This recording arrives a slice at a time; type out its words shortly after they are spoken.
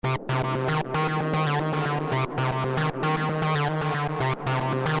Terror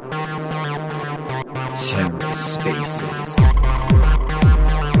Spaces.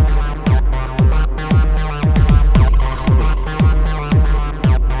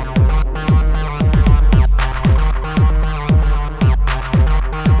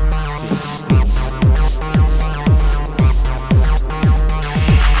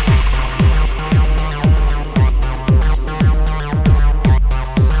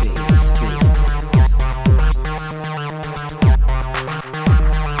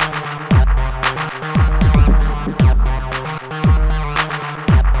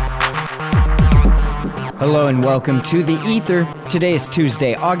 Hello and welcome to The Ether. Today is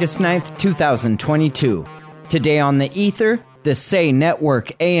Tuesday, August 9th, 2022. Today on The Ether, the Say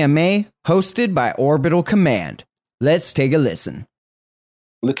Network AMA, hosted by Orbital Command. Let's take a listen.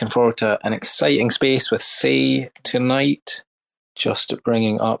 Looking forward to an exciting space with Say tonight. Just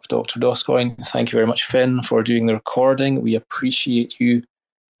bringing up Dr. Doscoin. Thank you very much, Finn, for doing the recording. We appreciate you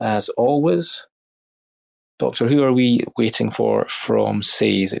as always. Doctor, who are we waiting for from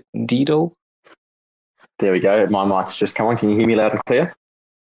Say? Is it Deedle? There we go. My mic's just come on. Can you hear me loud and clear?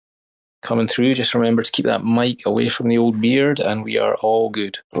 Coming through. Just remember to keep that mic away from the old beard and we are all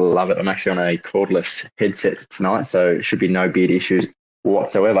good. Love it. I'm actually on a cordless headset tonight, so it should be no beard issues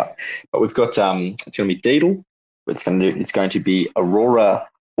whatsoever. But we've got, it's going to be Deedle. It's going to be Aurora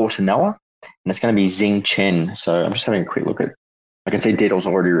Ortanoa, and it's going to be Xing Chen. So I'm just having a quick look at, I can see Deedle's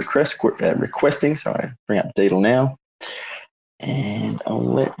already requesting, so I bring up Deedle now. And I'll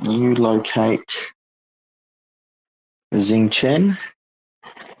let you locate Xing Chen,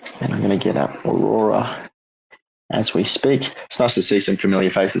 and I'm going to get up Aurora as we speak. It's nice to see some familiar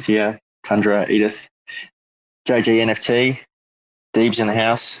faces here. Tundra, Edith, JG NFT, Deeb's in the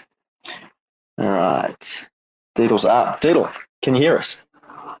house. All right, Deedle's up. Deedle, can you hear us?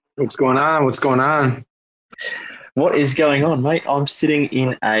 What's going on? What is going on, mate? I'm sitting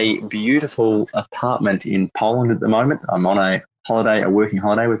in a beautiful apartment in Poland at the moment. I'm on a working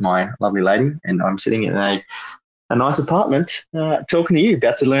holiday with my lovely lady, and I'm sitting in a nice apartment, talking to you,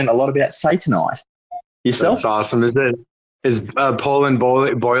 about to learn a lot about Say tonight. Yourself? That's awesome. Is Poland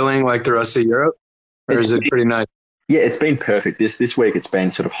boiling like the rest of Europe, or is it pretty nice? Yeah, it's been perfect. This week it's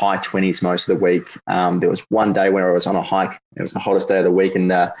been sort of high 20s most of the week. There was one day when I was on a hike. It was the hottest day of the week, and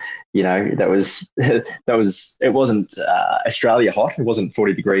that was it wasn't Australia hot. It wasn't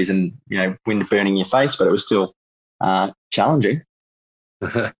 40 degrees and wind burning your face, but it was still challenging.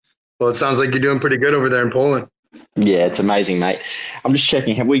 Well, it sounds like you're doing pretty good over there in Poland. Yeah, it's amazing, mate. I'm just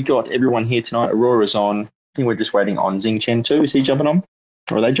checking. Have we got everyone here tonight? Aurora's on. I think we're just waiting on Xing Chen too. Is he jumping on?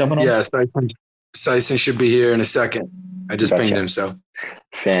 Or are they jumping on? Yeah, Sison should be here in a second. I just pinged him, so.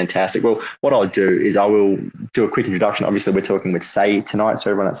 Fantastic. Well, what I'll do is I will do a quick introduction. Obviously, we're talking with Say tonight,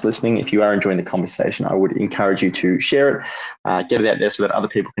 so everyone that's listening, if you are enjoying the conversation, I would encourage you to share it, get it out there so that other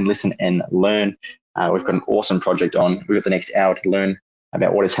people can listen and learn. We've got an awesome project on. We've got the next hour to learn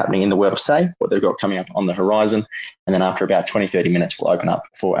about what is happening in the world of Say, what they've got coming up on the horizon. And then after about 20, 30 minutes, we'll open up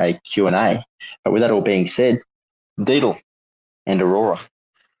for a Q&A. But with that all being said, Deedle and Aurora,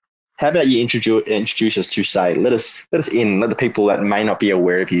 how about you introduce us to Say? Let us in, let the people that may not be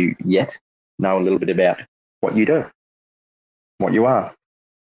aware of you yet know a little bit about what you do, what you are.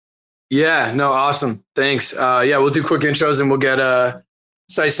 Yeah, no, awesome. Thanks. We'll do quick intros and we'll get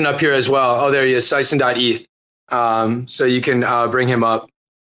Sison up here as well. Oh, there he is, Sison.eth. So you can bring him up.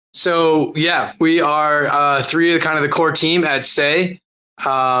 So yeah, we are three of the core team at Say,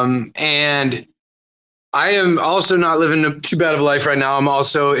 and I am also not living too bad of a life right now. I'm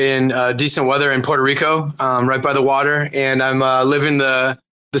also in decent weather in Puerto Rico, right by the water, and I'm living the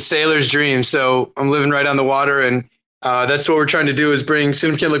sailor's dream. So I'm living right on the water, and that's what we're trying to do is bring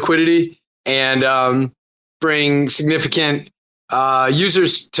significant liquidity and bring significant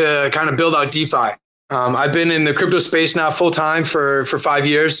users to kind of build out DeFi. I've been in the crypto space now full time for 5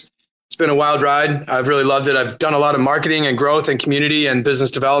 years. It's been a wild ride. I've really loved it. I've done a lot of marketing and growth and community and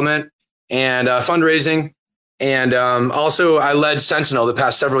business development and fundraising. And also I led Sentinel the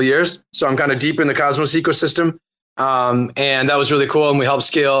past several years. So I'm kind of deep in the Cosmos ecosystem. And that was really cool. And we helped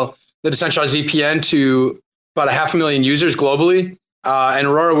scale the decentralized VPN to about 500,000 users globally. And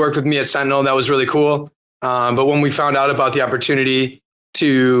Aurora worked with me at Sentinel, and that was really cool. But when we found out about the opportunity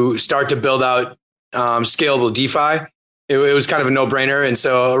to start to build out scalable DeFi, it was kind of a no-brainer. And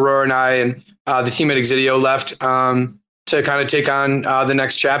so Aurora and I and the team at Exidio left to kind of take on the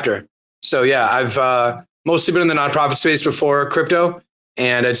next chapter. So yeah, I've mostly been in the nonprofit space before crypto,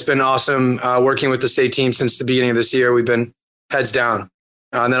 and it's been awesome working with the Say team since the beginning of this year. We've been heads down.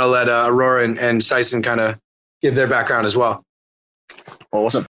 And then I'll let Aurora and Sison kind of give their background as well.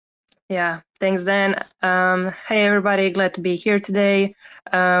 Awesome. Yeah, thanks, Dan. Hey, everybody, glad to be here today.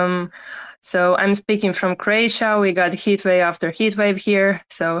 So I'm speaking from Croatia. We got heat wave after heat wave here,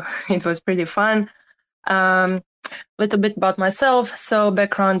 so it was pretty fun. Little bit about myself. So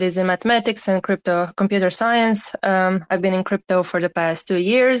background is in mathematics and computer science. I've been in crypto for the past 2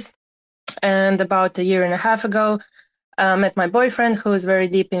 years, and about a year and a half ago, met my boyfriend who is very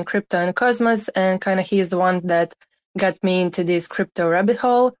deep in crypto and Cosmos, and kind of he's the one that got me into this crypto rabbit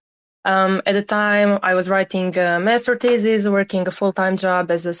hole. At the time, I was writing a master thesis, working a full-time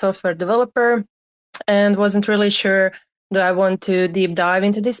job as a software developer, and wasn't really sure do I want to deep dive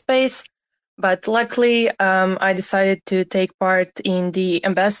into this space. But luckily, I decided to take part in the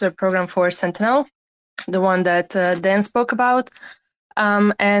ambassador program for Sentinel, the one that Dan spoke about.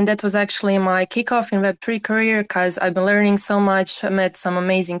 And that was actually my kickoff in Web3 career because I've been learning so much. I met some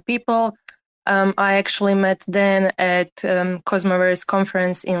amazing people. I actually met Dan at Cosmoverse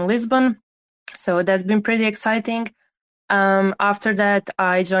conference in Lisbon. So that's been pretty exciting. After that,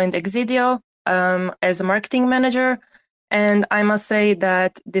 I joined Exidio as a marketing manager. And I must say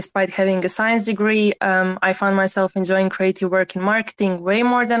that despite having a science degree, I found myself enjoying creative work in marketing way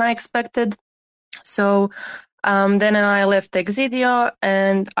more than I expected. So Dan and I left Exidio,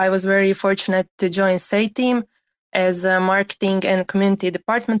 and I was very fortunate to join Say team as a marketing and community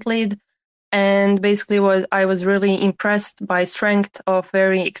department lead. And basically, I was really impressed by strength of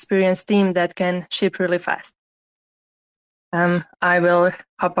very experienced team that can ship really fast. I will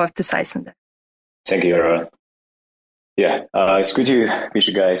hop off to Saison. Thank you, Aurora. Yeah, it's good to meet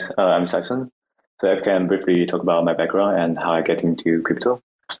you guys. I'm Saison. So I can briefly talk about my background and how I get into crypto.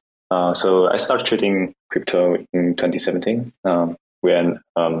 So I started trading crypto in 2017 when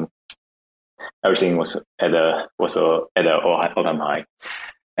everything was at an all-time high.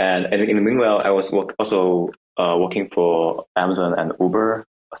 And in the meanwhile, I was also working for Amazon and Uber,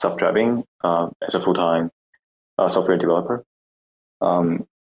 self-driving as a full-time software developer.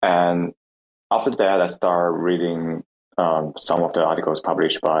 And after that, I started reading some of the articles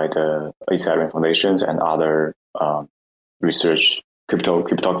published by the Ethereum Foundations and other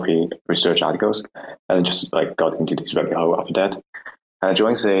cryptography research articles, and just like got into this rabbit hole after that. And I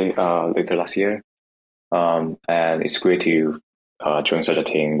joined Say later last year, and it's great to join such a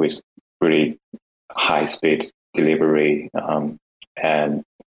team with really high speed delivery, and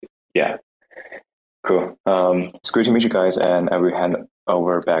yeah, cool. It's great to meet you guys, and I will hand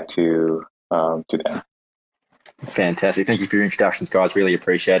over back to them. Fantastic. Thank you for your introductions, guys. Really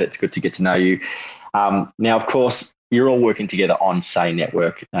appreciate it. It's good to get to know you. Now, of course, you're all working together on Say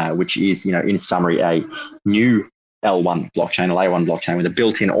Network, which is, in summary, a new L1 blockchain, or A1 blockchain with a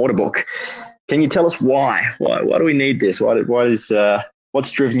built-in order book. Can you tell us why? Why do we need this?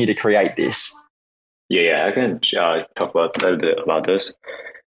 What's driven you to create this? Yeah, I can talk about a little bit about this.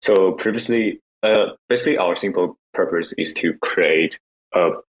 So previously, basically, our simple purpose is to create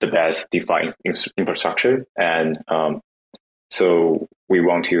the best DeFi infrastructure, and so we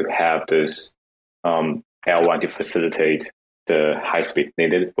want to have this L1 to facilitate the high speed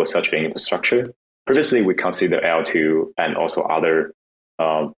needed for such an infrastructure. Previously, we consider L2 and also other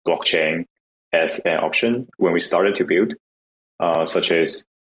blockchain as an option when we started to build, such as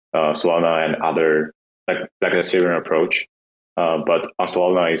Solana and other like a Ethereum approach. But on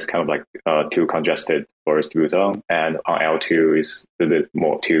Solana is kind of like too congested for us to build on, and on L2 is a little bit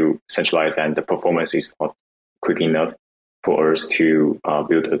more too centralized, and the performance is not quick enough for us to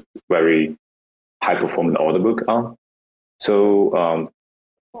build a very high performing order book on. So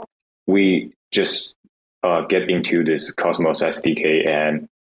we just get into this Cosmos SDK and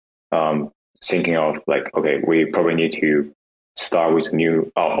thinking of like, okay, we probably need to start with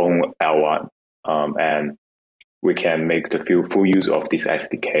our own L1, and we can make the full use of this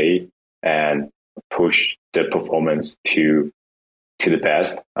SDK and push the performance to the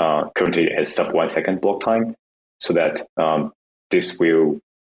best. Currently at sub 1 second block time, so that this will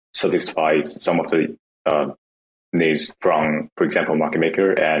satisfy some of the needs from, for example, market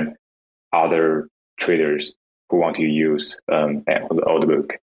maker and other traders who want to use the order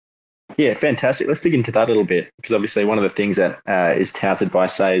book. Yeah, fantastic. Let's dig into that a little bit, because obviously one of the things that is touted by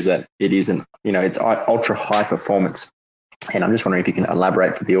Say is that it isn't, it's ultra high performance. And I'm just wondering if you can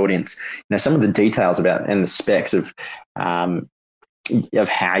elaborate for the audience, some of the details about and the specs of how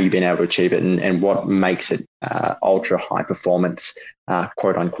you've been able to achieve it, and what makes it ultra high performance,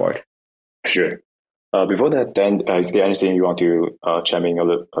 quote unquote. Sure. Before that, Dan, is there anything you want to chime in a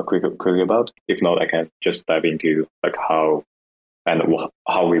little quickly about? If not, I can just dive into like how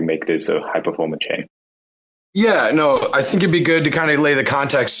we make this a high performance chain. Yeah, no, I think it'd be good to kind of lay the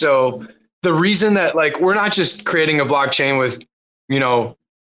context. So the reason that like we're not just creating a blockchain with,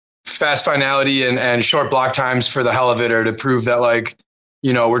 fast finality and short block times for the hell of it, or to prove that like,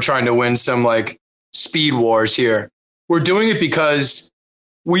 we're trying to win some like speed wars here. We're doing it because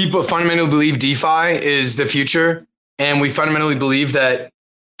we fundamentally believe DeFi is the future. And we fundamentally believe that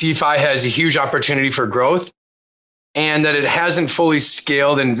DeFi has a huge opportunity for growth and that it hasn't fully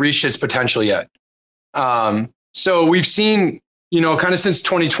scaled and reached its potential yet. So we've seen, kind of since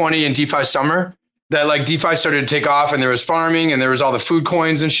 2020 and DeFi summer, that like DeFi started to take off, and there was farming and there was all the food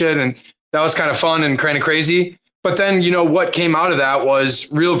coins and shit. And that was kind of fun and kind of crazy. But then, what came out of that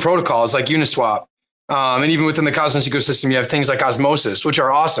was real protocols like Uniswap. And even within the Cosmos ecosystem, you have things like Osmosis, which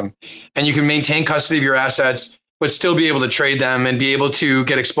are awesome. And you can maintain custody of your assets, but still be able to trade them and be able to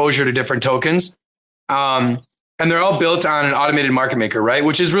get exposure to different tokens. And they're all built on an automated market maker, right?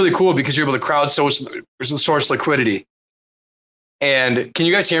 Which is really cool because you're able to crowdsource liquidity. And can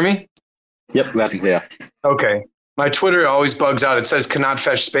you guys hear me? Yep, loud and clear. Okay. My Twitter always bugs out. It says cannot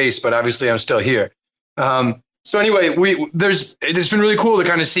fetch space, but obviously I'm still here. So anyway, it's been really cool to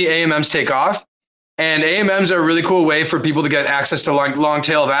kind of see AMMs take off. And AMMs are a really cool way for people to get access to long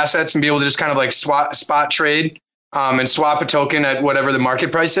tail of assets and be able to just kind of like spot trade and swap a token at whatever the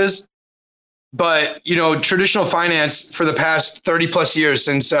market price is. But, traditional finance for the past 30 plus years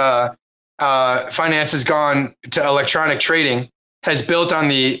since finance has gone to electronic trading has built on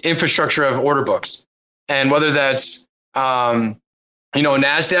the infrastructure of order books. And whether that's,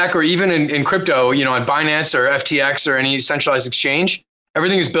 NASDAQ or even in crypto, on Binance or FTX or any centralized exchange,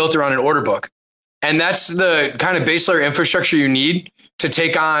 everything is built around an order book. And that's the kind of base layer infrastructure you need to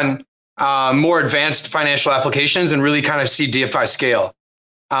take on more advanced financial applications and really kind of see DeFi scale.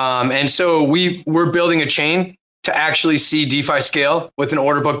 And so we're building a chain to actually see DeFi scale with an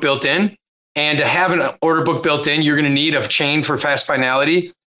order book built in. And to have an order book built in, you're going to need a chain for fast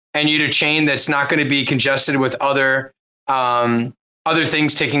finality, and you need a chain that's not going to be congested with other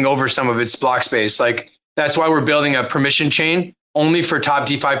things taking over some of its block space. Like that's why we're building a permission chain only for top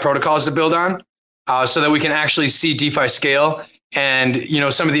DeFi protocols to build on. So that we can actually see DeFi scale and,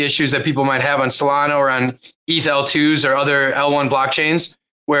 some of the issues that people might have on Solana or on ETH L2s or other L1 blockchains,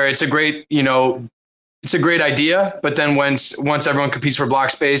 where it's a great idea. But then once everyone competes for block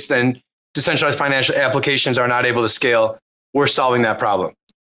space, then decentralized financial applications are not able to scale. We're solving that problem.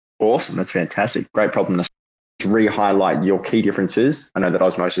 Awesome. That's fantastic. Great problem to re-highlight your key differences. I know that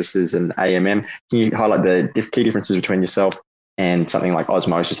Osmosis is an AMM. Can you highlight the key differences between yourself and something like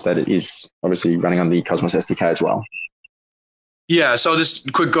Osmosis that it is obviously running on the Cosmos SDK as well? Yeah, so I'll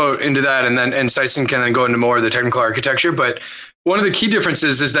just quick go into that, and Sison can then go into more of the technical architecture. But one of the key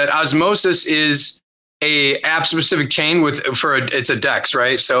differences is that Osmosis is a app-specific chain it's a DEX,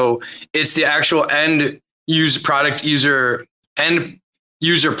 right? So it's the actual end user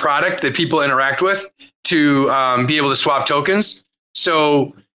product that people interact with to be able to swap tokens.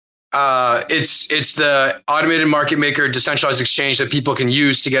 So it's the automated market maker decentralized exchange that people can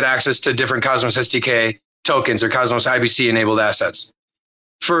use to get access to different Cosmos SDK tokens or Cosmos IBC enabled assets.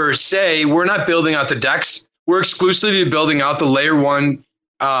 For Say, we're not building out the DEX. We're exclusively building out the layer one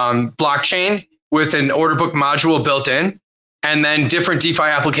blockchain with an order book module built in, and then different DeFi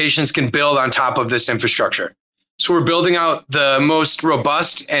applications can build on top of this infrastructure. So we're building out the most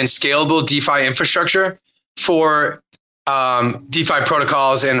robust and scalable DeFi infrastructure for DeFi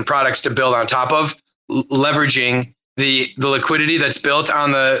protocols and products to build on top of, leveraging the liquidity that's built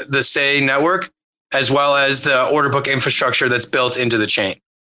on the Say network, as well as the order book infrastructure that's built into the chain.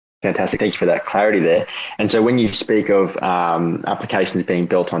 Fantastic. Thank you for that clarity there. And so when you speak of applications being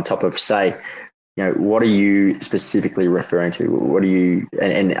built on top of Say, what are you specifically referring to? What are you,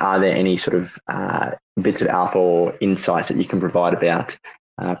 and are there any sort of bits of alpha or insights that you can provide about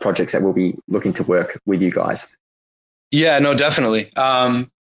projects that will be looking to work with you guys? Yeah, no, definitely.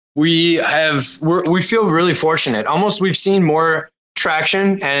 We feel really fortunate. Almost we've seen more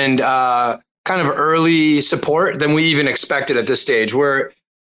traction and kind of early support than we even expected at this stage. There's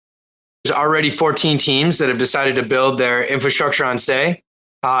already 14 teams that have decided to build their infrastructure on Say.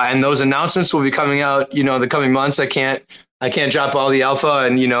 And those announcements will be coming out, the coming months. I can't drop all the alpha,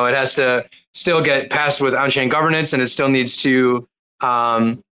 and, it has to still get passed with on-chain governance, and it still needs to,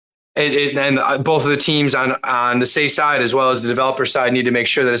 and both of the teams on the Say side, as well as the developer side, need to make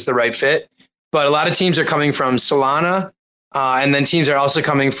sure that it's the right fit. But a lot of teams are coming from Solana, and then teams are also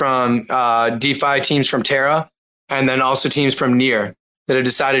coming from DeFi teams from Terra, and then also teams from Near that have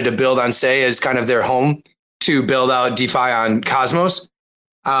decided to build on Say as kind of their home to build out DeFi on Cosmos.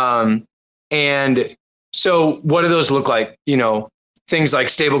 And so what do those look like? Things like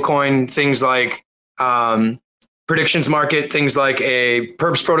stablecoin, things like predictions market, things like a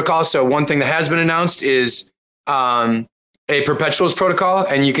perps protocol. So one thing that has been announced is a a perpetuals protocol,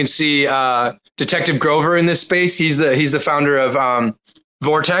 and you can see Detective Grover in this space. He's the founder of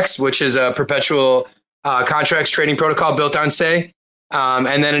Vortex, which is a perpetual contracts trading protocol built on Say.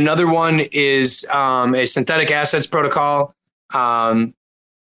 And then another one is a synthetic assets protocol,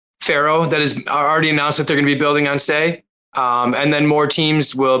 Pharaoh, that is already announced that they're going to be building on Say. And then more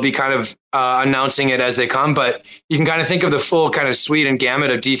teams will be kind of announcing it as they come. But you can kind of think of the full kind of suite and gamut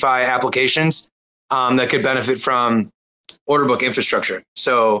of DeFi applications that could benefit from order book infrastructure.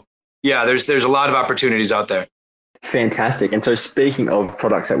 So yeah, there's a lot of opportunities out there. Fantastic. And so speaking of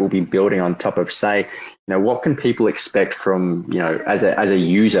products that we'll be building on top of Say, what can people expect from, as a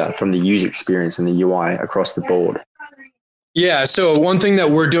user, from the user experience and the UI across the board? Yeah. So one thing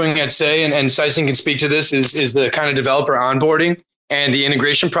that we're doing at Say, and Sison can speak to this, is the kind of developer onboarding and the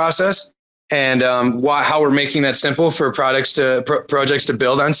integration process, and how we're making that simple for projects to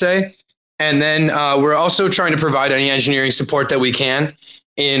build on Say. And then we're also trying to provide any engineering support that we can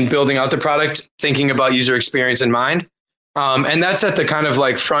in building out the product, thinking about user experience in mind. And that's at the kind of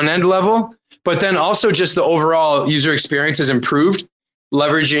like front end level, but then also just the overall user experience is improved,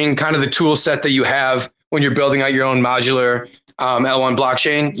 leveraging kind of the tool set that you have when you're building out your own modular L1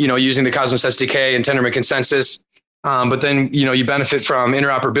 blockchain, using the Cosmos SDK and Tendermint consensus. But then, you benefit from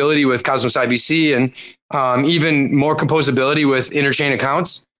interoperability with Cosmos IBC and even more composability with interchain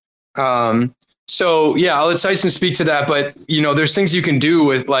accounts. So yeah, I'll let Sison speak to that, but there's things you can do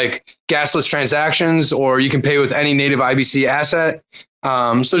with like gasless transactions, or you can pay with any native IBC asset.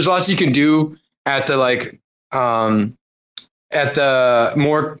 So there's lots you can do at the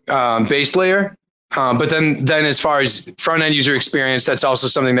more base layer. But then as far as front end user experience, that's also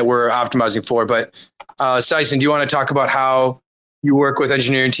something that we're optimizing for. But Sison, do you want to talk about how you work with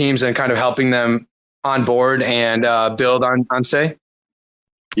engineering teams and kind of helping them on board and build on Say?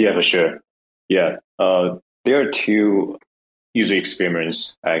 Yeah, for sure. Yeah, there are two user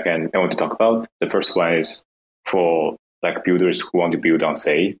experience I want to talk about. The first one is for like builders who want to build on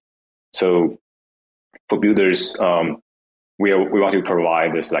Say. So for builders, we want to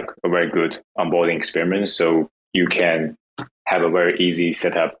provide this like a very good onboarding experience, so you can have a very easy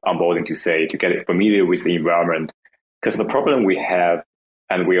setup onboarding to Say to get familiar with the environment. Because the problem we have,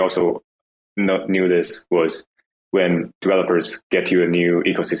 and we also knew this, was when developers get to a new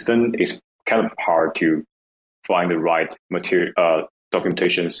ecosystem, it's kind of hard to find the right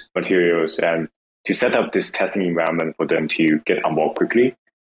documentations, materials, and to set up this testing environment for them to get on board quickly.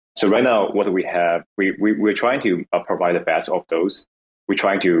 So right now, what we have, we're trying to provide the best of those. We're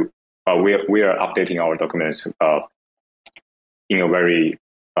trying to, we are updating our documents in a very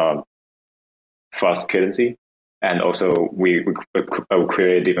fast cadency. And also we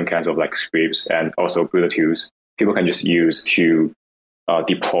create different kinds of like scripts and also builder tools people can just use to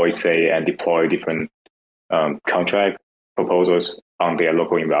deploy Say and deploy different contract proposals on their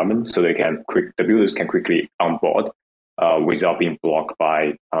local environment, so the builders can quickly onboard without being blocked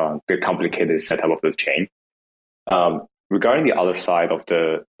by the complicated setup of the chain. Regarding the other side of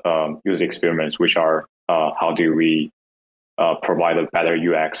the user experience, which are how do we provide a better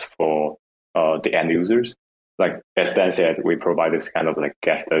UX for the end users? Like as Dan said, we provide this kind of like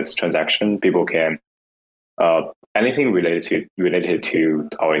gasless transaction. People can anything related to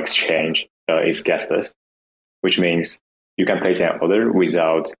our exchange is gasless, which means you can place an order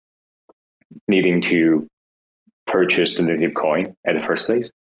without needing to purchase the native coin at the first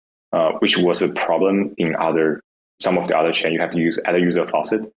place, which was a problem in some of the other chain. You have to use either user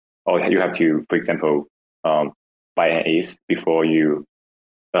faucet, or you have to, for example, buy an ETH before you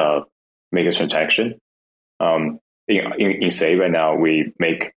make a transaction. In Say right now, we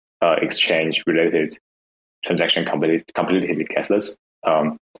make exchange related transaction completely gasless.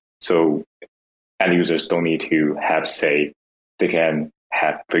 So end users don't need to have Say. They can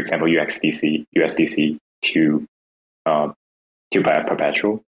have, for example, USDC to buy a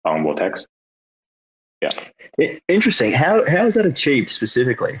perpetual on Vortex. Yeah. Interesting. How is that achieved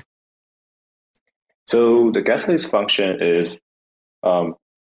specifically? So the gasless function is, so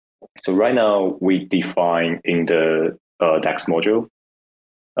right now we define in the DEX module,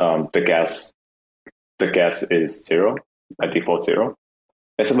 the gas is 0, by default 0.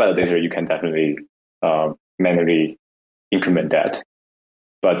 As a validator, you can definitely manually increment that.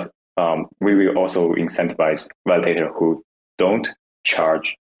 But we will also incentivize validator who don't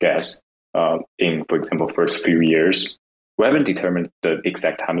charge gas in, for example, first few years. We haven't determined the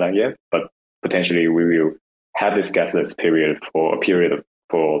exact timeline yet, but potentially we will have this gasless period for a period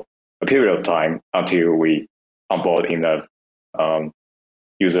of time until we onboard enough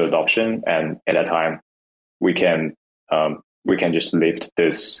user adoption, and at that time we can just lift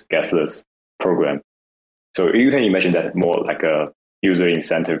this gasless program. So you can imagine that more like a user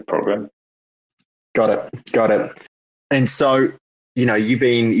incentive program. Got it. And so, you've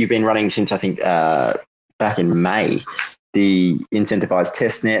been running since I think back in May, the incentivized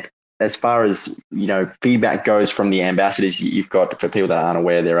testnet. As far as feedback goes from the ambassadors you've got, for people that aren't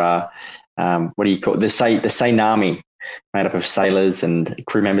aware, there are what do you call it? The Say Army, made up of sailors and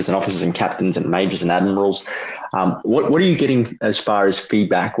crew members and officers and captains and majors and admirals. What are you getting as far as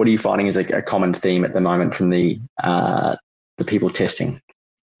feedback? What are you finding is a common theme at the moment from the people testing?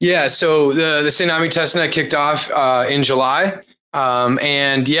 Yeah, so the Tsunami testnet kicked off in July,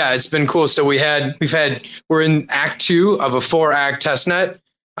 and yeah, it's been cool. So we're in Act 2 of a 4-act testnet,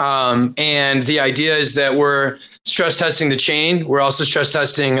 and the idea is that we're stress testing the chain. We're also stress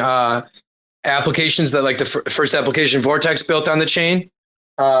testing applications that, like the first application Vortex built on the chain,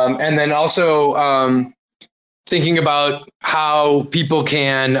 and then also thinking about how people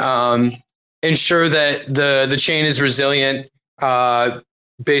can ensure that the chain is resilient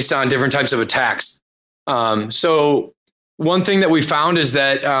based on different types of attacks. So one thing that we found is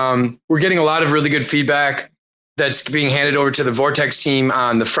that we're getting a lot of really good feedback that's being handed over to the Vortex team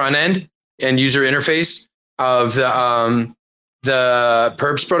on the front end and user interface of the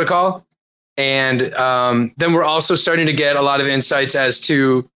perps protocol. And then we're also starting to get a lot of insights as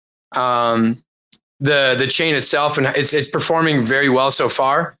to the chain itself, and it's performing very well so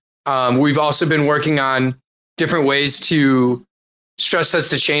far. We've also been working on different ways to stress test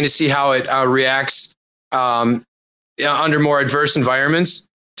the chain to see how it reacts under more adverse environments,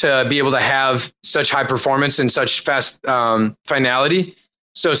 to be able to have such high performance and such fast finality.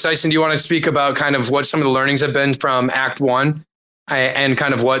 So, Sison, do you want to speak about kind of what some of the learnings have been from Act 1 and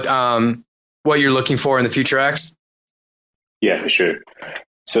kind of what you're looking for in the future acts? Yeah, for sure.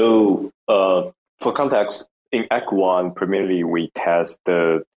 So, for context, in Act 1, primarily we test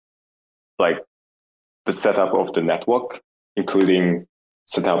the setup of the network, including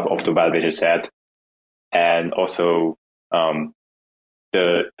setup of the validator set, and also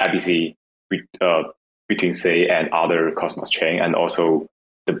the IBC between Say and other Cosmos chain, and also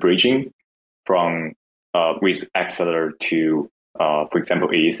the bridging from with Accelerator to, for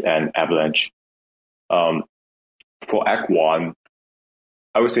example, Ease and Avalanche. For Act 1,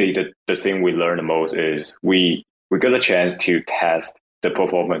 I would say that the thing we learned the most is we got a chance to test the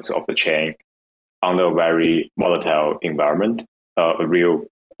performance of the chain under a very volatile environment, a real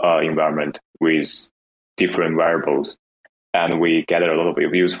environment with different variables. And we gathered a lot of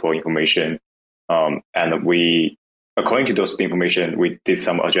useful information. And we, according to those information, we did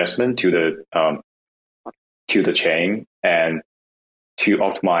some adjustment to the chain and to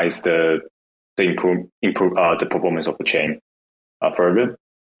optimize the improve the performance of the chain further.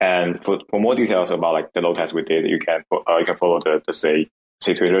 And for more details about like the load test we did, you can follow the Say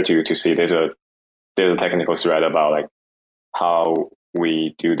Twitter to see there's a technical thread about like how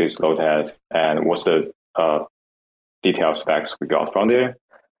we do this load test and what's the detailed specs we got from there.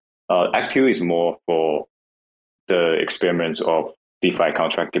 Act 2 is more for the experiments of DeFi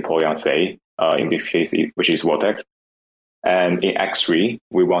contract deploy on Say, in this case, which is Vortex. And in Act 3,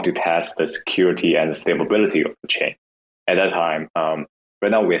 we want to test the security and the stability of the chain. At that time,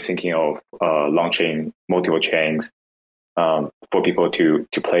 right now we're thinking of launching multiple chains for people to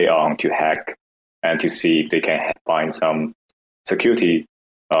play on, to hack, and to see if they can find some security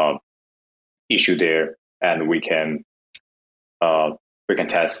issue there, and we can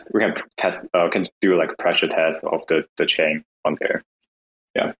do like a pressure test of the chain on there.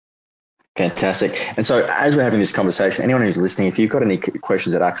 Yeah. Fantastic. And so as we're having this conversation, anyone who's listening, if you've got any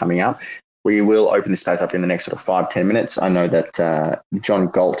questions that are coming up, we will open this space up in the next sort of 5-10 minutes. I know that John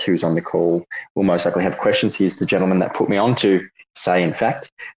Galt, who's on the call, will most likely have questions. He's the gentleman that put me on to Say, in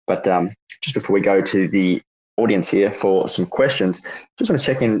fact. But just before we go to the audience here for some questions, just want to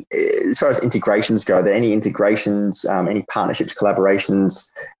check in, as far as integrations go, are there any integrations, any partnerships,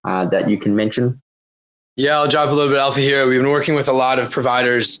 collaborations that you can mention? Yeah, I'll drop a little bit alpha here. We've been working with a lot of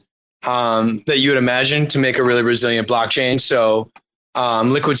providers that you would imagine to make a really resilient blockchain. So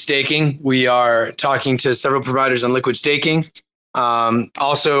liquid staking, we are talking to several providers on liquid staking.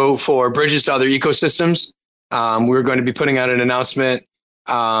 Also for bridges to other ecosystems, we're going to be putting out an announcement.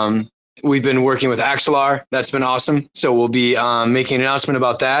 We've been working with Axelar. That's been awesome. So we'll be making an announcement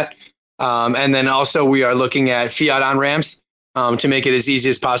about that. And then also we are looking at fiat on-ramps to make it as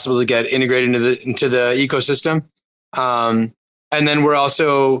easy as possible to get integrated into the ecosystem. And then we're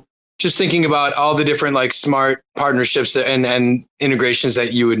also just thinking about all the different like smart partnerships and integrations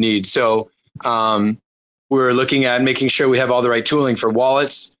that you would need. So we're looking at making sure we have all the right tooling for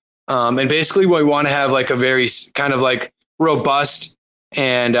wallets. And basically we want to have like a very kind of like robust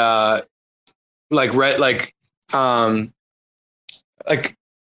and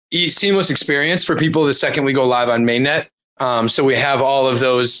seamless experience for people the second we go live on mainnet. So we have all of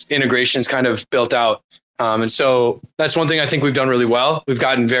those integrations kind of built out. And so that's one thing I think we've done really well. We've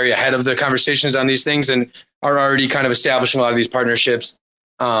gotten very ahead of the conversations on these things and are already kind of establishing a lot of these partnerships.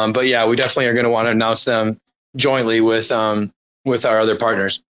 But yeah, we definitely are going to want to announce them jointly with our other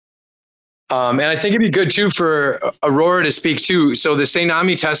partners. And I think it'd be good too for Aurora to speak too. So the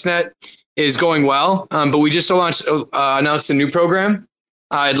Sainami testnet is going well, but we just announced a new program,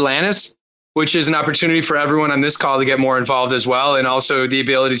 Atlantis, which is an opportunity for everyone on this call to get more involved as well, and also the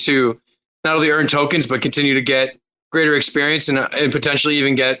ability to not only earn tokens but continue to get greater experience and potentially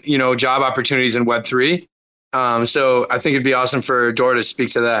even get job opportunities in Web3. So I think it'd be awesome for Dora to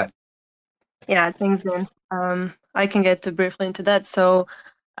speak to that. Yeah, thanks, Ben. I can get briefly into that. So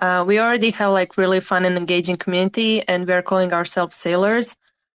we already have really fun and engaging community, and we're calling ourselves Sailors.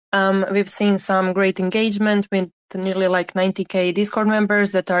 We've seen some great engagement with nearly 90K Discord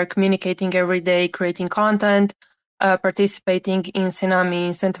members that are communicating every day, creating content, participating in Sainami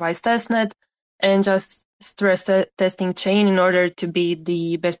incentivized testnet, and just stress testing chain in order to be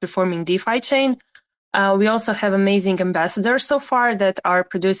the best performing DeFi chain. We also have amazing ambassadors so far that are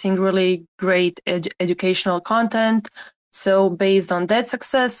producing really great educational content. So based on that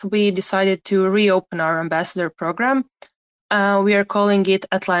success, we decided to reopen our ambassador program. We are calling it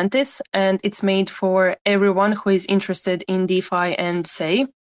Atlantis, and it's made for everyone who is interested in DeFi and SEI.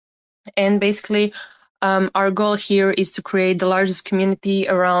 And basically, our goal here is to create the largest community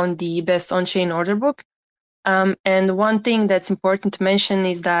around the best on-chain order book. And one thing that's important to mention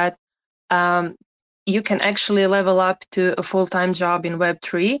is that you can actually level up to a full-time job in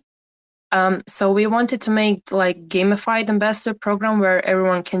Web3. So we wanted to make gamified ambassador program where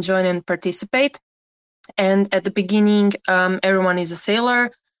everyone can join and participate. And at the beginning, everyone is a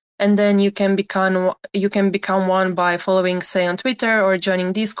sailor, and then you can become one by following, say, on Twitter or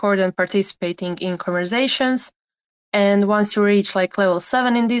joining Discord and participating in conversations. And once you reach level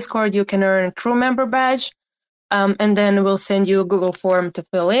 7 in Discord, you can earn a crew member badge, and then we'll send you a Google form to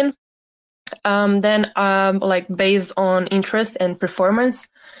fill in. Then, based on interest and performance,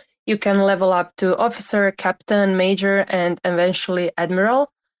 you can level up to officer, captain, major, and eventually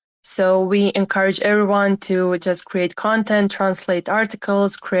admiral. So we encourage everyone to just create content, translate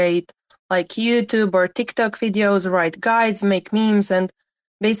articles, create YouTube or TikTok videos, write guides, make memes, and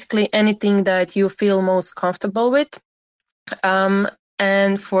basically anything that you feel most comfortable with.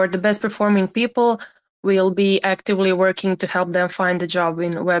 And for the best performing people, we'll be actively working to help them find a job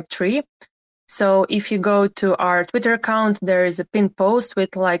in Web3. So if you go to our Twitter account, there is a pinned post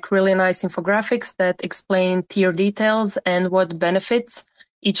with really nice infographics that explain tier details and what benefits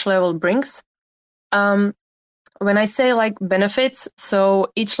each level brings. When I say benefits,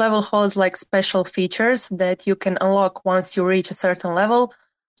 so each level holds special features that you can unlock once you reach a certain level,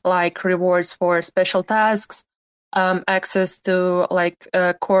 like rewards for special tasks, access to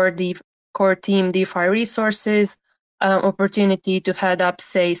core team DeFi resources, opportunity to head up,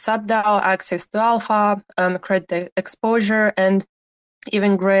 say, SubDAO, access to alpha, credit exposure, and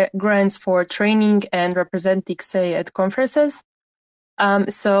even grants for training and representing, say, at conferences.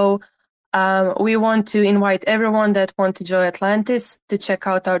 So we want to invite everyone that want to join Atlantis to check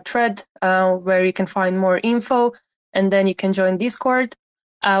out our thread where you can find more info, and then you can join Discord.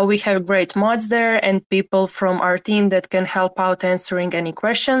 We have great mods there and people from our team that can help out answering any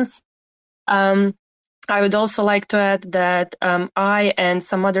questions. I would also like to add that I and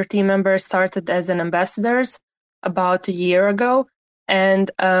some other team members started as an ambassadors about a year ago. And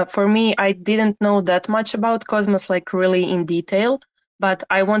for me, I didn't know that much about Cosmos really in detail, but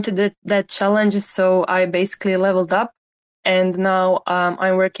I wanted that challenge. So I basically leveled up, and now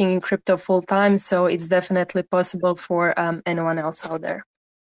I'm working in crypto full time. So it's definitely possible for anyone else out there.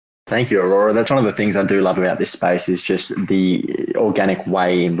 Thank you, Aurora. That's one of the things I do love about this space is just the organic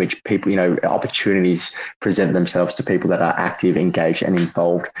way in which people, opportunities present themselves to people that are active, engaged, and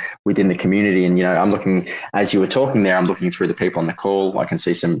involved within the community. And, I'm looking, as you were talking there, I'm looking through the people on the call. I can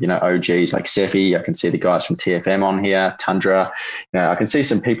see some, OGs like Sefi. I can see the guys from TFM on here, Tundra. I can see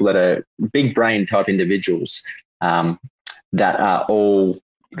some people that are big brain type individuals that are all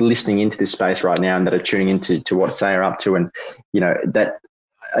listening into this space right now and that are tuning into what SEI are up to. And, that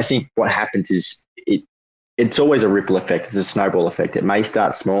I think what happens is it's always a ripple effect. It's a snowball effect. It may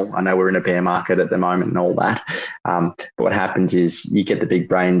start small. I know we're in a bear market at the moment and all that. But what happens is you get the big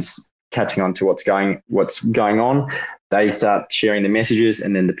brains catching on to what's going on. They start sharing the messages,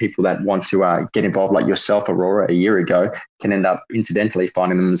 and then the people that want to get involved, like yourself, Aurora, a year ago, can end up incidentally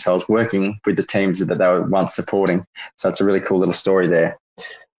finding themselves working with the teams that they were once supporting. So it's a really cool little story there.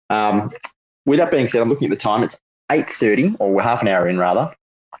 with that being said, I'm looking at the time. It's 8:30, or we're half an hour in rather.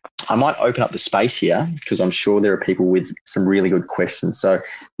 I might open up the space here because I'm sure there are people with some really good questions. So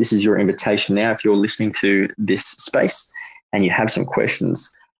this is your invitation now. If you're listening to this space and you have some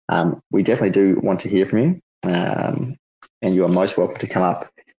questions, we definitely do want to hear from you. And you are most welcome to come up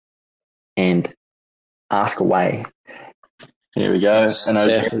and ask away. Here we go.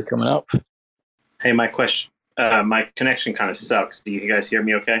 Definitely coming up. Hey, my connection kind of sucks. Do you guys hear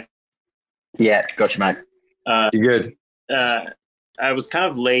me okay? Yeah, gotcha, mate. You're good. I was kind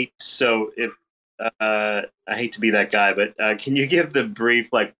of late, so if I hate to be that guy, but can you give the brief,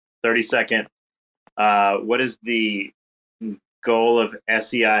 30-second, what is the goal of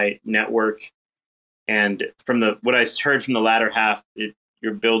SEI Network? And from what I heard from the latter half,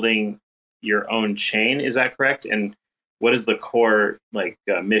 you're building your own chain. Is that correct? And what is the core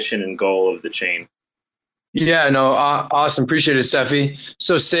mission and goal of the chain? Yeah, no, awesome. Appreciate it, Steffi.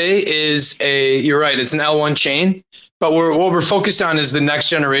 So Say you're right, it's an L1 chain, but what we're focused on is the next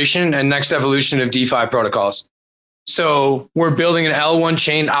generation and next evolution of DeFi protocols. So we're building an L1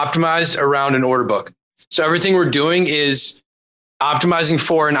 chain optimized around an order book. So everything we're doing is optimizing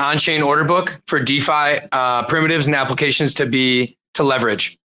for an on-chain order book for DeFi primitives and applications to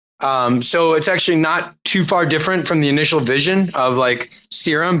leverage. So it's actually not too far different from the initial vision of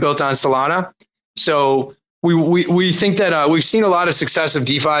Serum built on Solana. So we think that we've seen a lot of success of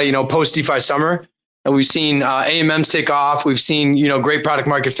DeFi, post DeFi summer, and we've seen AMMs take off. We've seen great product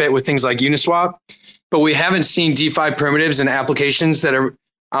market fit with things like Uniswap, but we haven't seen DeFi primitives and applications that are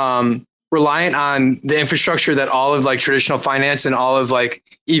reliant on the infrastructure that all of traditional finance and all of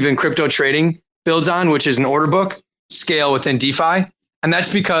even crypto trading builds on, which is an order book, scale within DeFi. And that's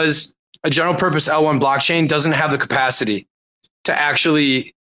because a general purpose L1 blockchain doesn't have the capacity to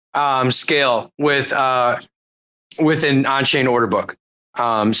actually scale with an on-chain order book.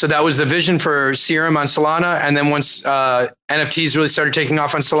 So that was the vision for Serum on Solana. And then once NFTs really started taking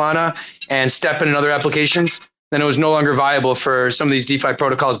off on Solana and Step and other applications, then it was no longer viable for some of these DeFi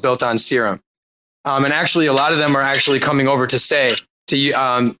protocols built on Serum. And actually, a lot of them are actually coming over to Say,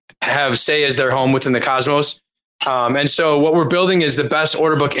 to have Say as their home within the Cosmos. And so what we're building is the best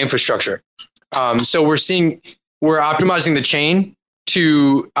order book infrastructure. So we're optimizing the chain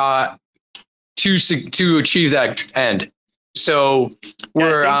to achieve that end. So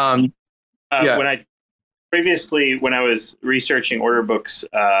we're when I was researching order books,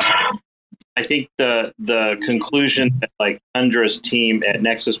 I think the conclusion that Undra's team at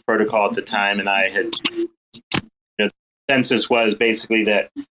Nexus Protocol at the time and I had consensus was basically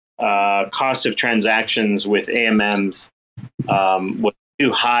that cost of transactions with AMMs was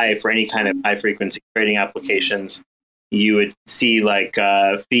too high for any kind of high frequency trading applications. You would see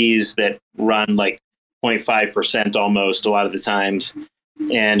fees that run 0.5% almost a lot of the times.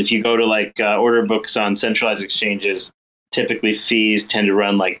 And if you go to order books on centralized exchanges, typically fees tend to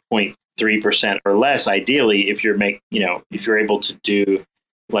run 0.3% or less. Ideally, if if you're able to do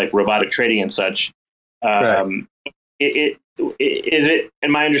robotic trading and such. Right. Is it,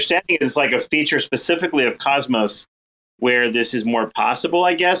 in my understanding, it's a feature specifically of Cosmos where this is more possible,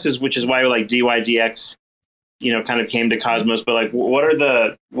 I guess, which is why DYDX kind of came to Cosmos. But what are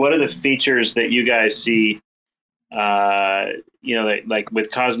the features that you guys see, with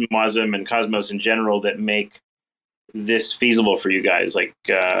Cosmosm and Cosmos in general that make this feasible for you guys?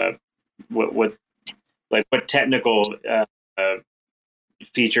 What technical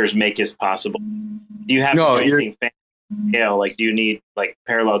features make this possible? Do you have anything fancy scale? Do you need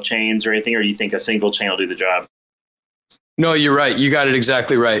parallel chains or anything, or do you think a single chain will do the job? No, you're right. You got it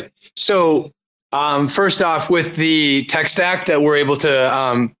exactly right. So first off, with the tech stack that we're able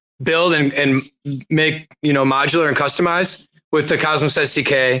to build and make modular and customize with the Cosmos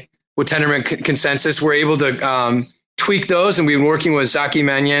SDK, with Tendermint consensus, we're able to tweak those. And we've been working with Zaki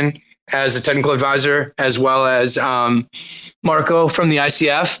Mannion as a technical advisor, as well as Marco from the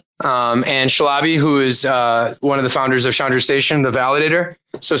ICF, and Shalabi, who is one of the founders of Chandra Station, the validator.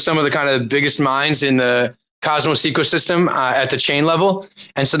 So some of the kind of biggest minds in the Cosmos ecosystem at the chain level.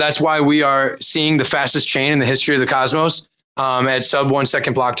 And so that's why we are seeing the fastest chain in the history of the Cosmos at sub 1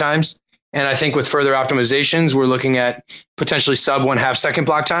 second block times. And I think with further optimizations, we're looking at potentially sub 1/2 second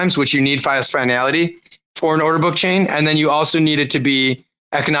block times, which you need fast finality for an order book chain. And then you also need it to be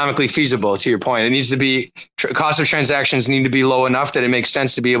economically feasible, to your point. It needs to be, cost of transactions need to be low enough that it makes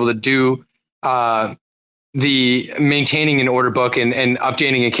sense to be able to do the maintaining an order book and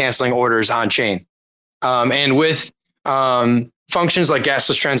updating and canceling orders on chain. And with functions like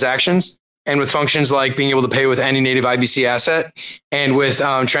gasless transactions, and with functions like being able to pay with any native IBC asset, and with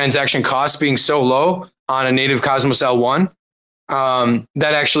transaction costs being so low on a native Cosmos L1,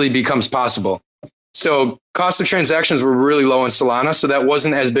 that actually becomes possible. So cost of transactions were really low in Solana, so that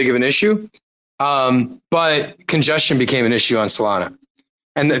wasn't as big of an issue. But congestion became an issue on Solana.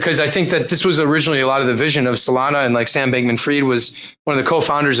 And because I think that this was originally a lot of the vision of Solana, and like Sam Bankman-Fried was one of the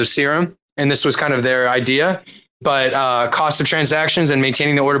co-founders of Serum, and this was kind of their idea. But cost of transactions and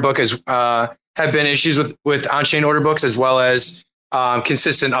maintaining the order book have been issues with on-chain order books, as well as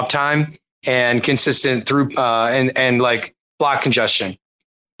consistent uptime and consistent through and like block congestion.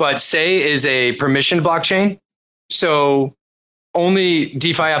 But Sei is a permissioned blockchain, so only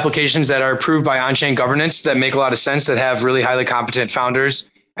DeFi applications that are approved by on-chain governance that make a lot of sense, that have really highly competent founders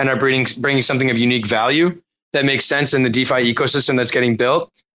and are bringing something of unique value that makes sense in the DeFi ecosystem that's getting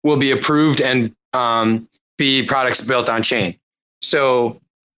built, will be approved and be products built on chain. So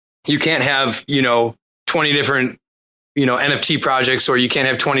you can't have 20 different NFT projects, or you can't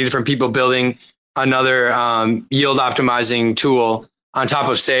have 20 different people building another yield optimizing tool on top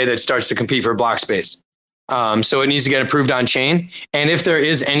of Sei that starts to compete for block space. So it needs to get approved on chain. And if there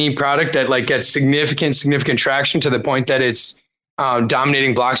is any product that like gets significant traction to the point that it's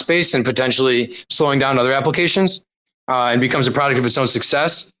dominating block space and potentially slowing down other applications and becomes a product of its own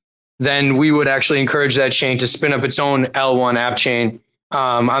success, then we would actually encourage that chain to spin up its own L1 app chain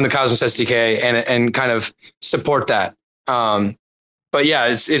on the Cosmos SDK and kind of support that. But yeah,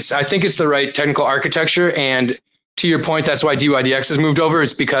 I think it's the right technical architecture. And to your point, that's why DYDX has moved over.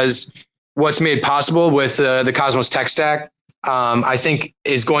 It's because what's made possible with the Cosmos tech stack, I think,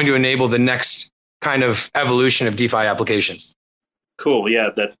 is going to enable the next kind of evolution of DeFi applications. Cool. Yeah,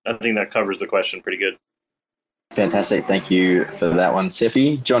 I think that covers the question pretty good. Fantastic. Thank you for that one,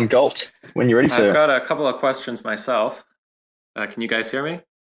 Sefi. John Galt, when you're ready, sir. I've got a couple of questions myself. Can you guys hear me?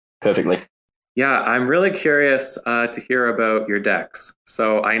 Perfectly. Yeah, I'm really curious to hear about your DEX.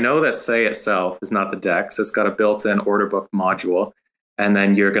 So I know that Sei itself is not the DEX. It's got a built-in order book module. And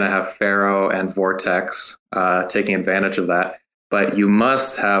then you're going to have Pharaoh and Vortex taking advantage of that. But you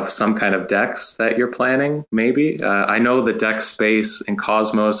must have some kind of DEX that you're planning, maybe. I know the DEX space in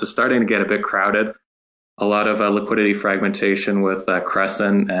Cosmos is starting to get a bit crowded. A lot of liquidity fragmentation with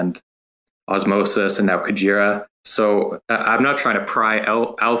Crescent and Osmosis and now Kajira. So I'm not trying to pry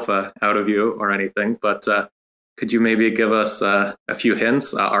alpha out of you or anything, but could you maybe give us a few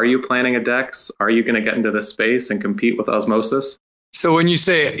hints? Are you planning a DEX? Are you going to get into this space and compete with Osmosis? So when you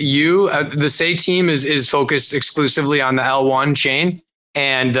say the Sei team is focused exclusively on the L1 chain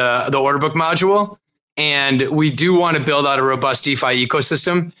and the order book module. And we do want to build out a robust DeFi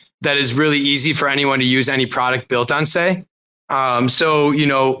ecosystem that is really easy for anyone to use any product built on Sei.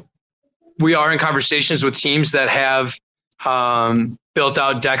 So, we are in conversations with teams that have built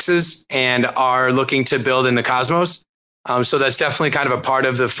out DEXs and are looking to build in the Cosmos. So that's definitely kind of a part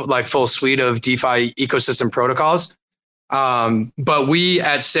of the full suite of DeFi ecosystem protocols. But we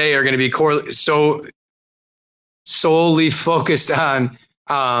at Sei are going to be solely focused on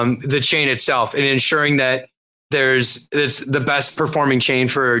the chain itself and ensuring that it's the best performing chain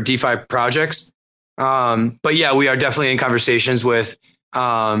for DeFi projects. But yeah, we are definitely in conversations with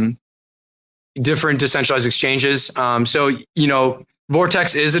different decentralized exchanges. So,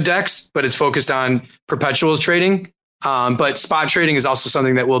 Vortex is a DEX, but it's focused on perpetual trading. But spot trading is also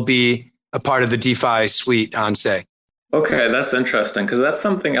something that will be a part of the DeFi suite on Sei. Okay, that's interesting because that's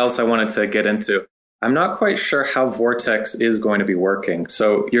something else I wanted to get into. I'm not quite sure how Vortex is going to be working.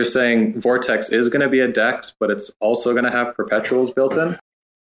 So you're saying Vortex is going to be a DEX, but it's also going to have perpetuals built in?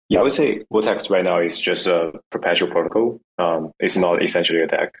 Yeah, I would say Vortex right now is just a perpetual protocol. It's not essentially a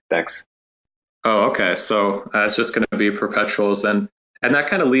DEX. Oh, okay. So it's just going to be perpetuals. And that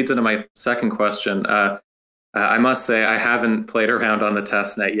kind of leads into my second question. I must say I haven't played around on the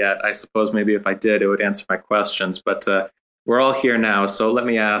testnet yet. I suppose maybe if I did, it would answer my questions. But we're all here now. So let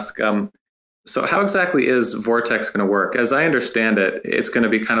me ask, so how exactly is Vortex going to work? As I understand it, it's going to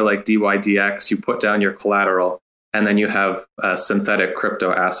be kind of like DYDX. You put down your collateral, and then you have synthetic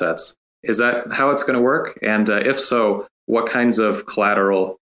crypto assets. Is that how it's going to work? And if so, what kinds of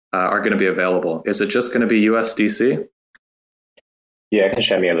collateral are going to be available? Is it just going to be USDC? Yeah, I can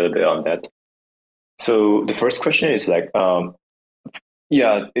share me a little bit on that. So the first question is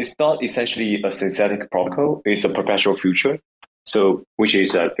it's not essentially a synthetic protocol. It's a perpetual future. So which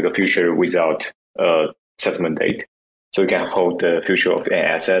is like a future without a settlement date. So you can hold the future of an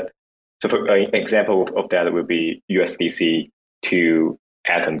asset. So for an example of that would be USDC to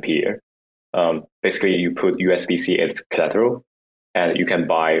Atom peer. Basically, you put USDC as collateral, and you can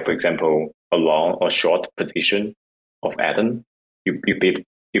buy, for example, a long or short position of Atom. You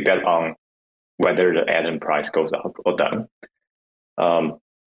bet on whether the Atom price goes up or down.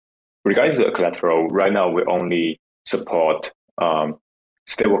 Regarding the collateral, right now we only support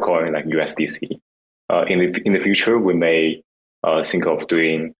stablecoin like USDC. In the future, we may think of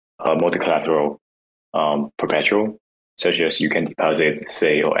doing multi-collateral perpetual, such as you can deposit,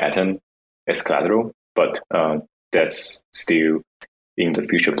 say, or Atom as collateral, but that's still in the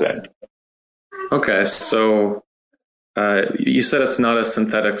future plan. Okay, so you said it's not a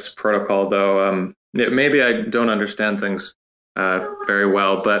synthetics protocol, though. Maybe I don't understand things very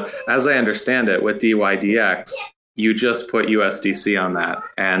well, but as I understand it, with DYDX, you just put USDC on that,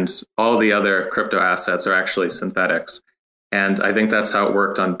 and all the other crypto assets are actually synthetics. And I think that's how it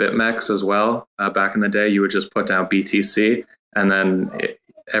worked on BitMEX as well. Back in the day, you would just put down BTC, and then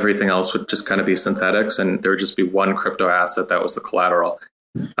everything else would just kind of be synthetics, and there would just be one crypto asset that was the collateral.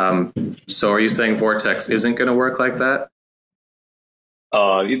 So are you saying Vortex isn't going to work like that?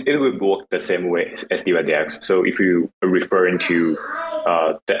 It will work the same way as DYDX. So if you are referring to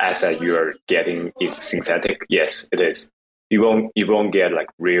the asset you are getting is synthetic, yes, it is. You won't get like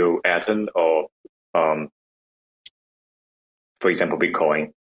real Atom or for example,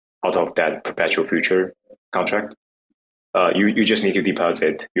 Bitcoin out of that perpetual future contract. You just need to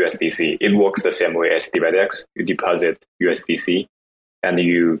deposit USDC. It works the same way as DYDX. You deposit USDC and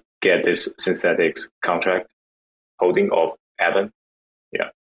you get this synthetics contract holding of Atom. Yeah.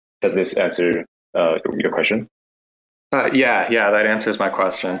 Does this answer your question? Yeah, that answers my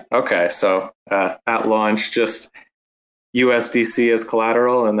question. Okay, so at launch, just USDC as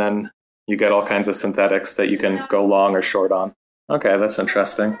collateral, and then you get all kinds of synthetics that you can go long or short on. Okay, that's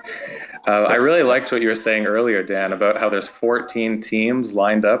interesting. I really liked what you were saying earlier, Dan, about how there's 14 teams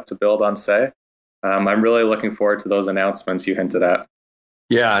lined up to build on Sei. I'm really looking forward to those announcements you hinted at.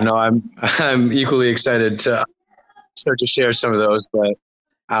 Yeah, no, I'm equally excited to start to share some of those,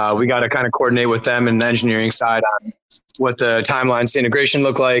 but we got to kind of coordinate with them and the engineering side on what the timelines to integration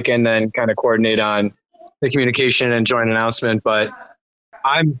look like, and then kind of coordinate on the communication and joint announcement. But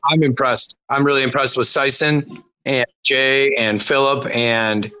I'm impressed. I'm really impressed with Sison and Jay and Philip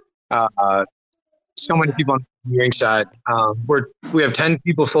and so many people on the engineering side. We have 10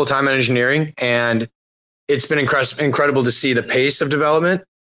 people full-time in engineering, and it's been incredible to see the pace of development.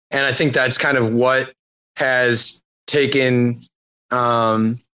 And I think that's kind of what has taken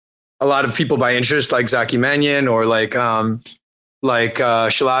a lot of people by interest, like Zaki Mannion or like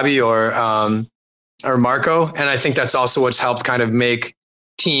Shalabi or Marco. And I think that's also what's helped kind of make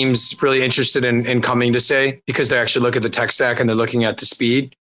teams really interested in coming to Sei, because they actually look at the tech stack and they're looking at the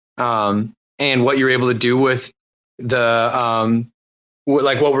speed and what you're able to do with the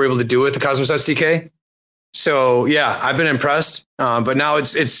like what we're able to do with the Cosmos SDK. So yeah, I've been impressed, but now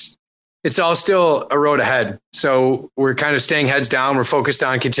it's all still a road ahead. So we're kind of staying heads down. We're focused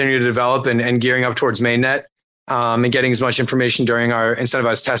on continuing to develop and gearing up towards mainnet and getting as much information during our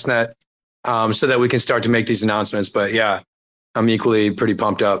incentivized testnet so that we can start to make these announcements. But yeah, I'm equally pretty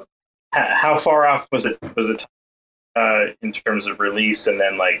pumped up. How far off was it in terms of release, and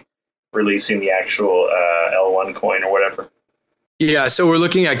then like releasing the actual L1 coin or whatever? Yeah, so we're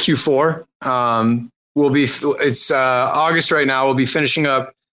looking at Q4. It's August right now. We'll be finishing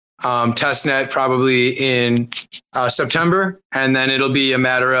up testnet probably in September, and then it'll be a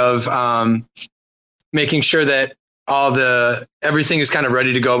matter of making sure that everything is kind of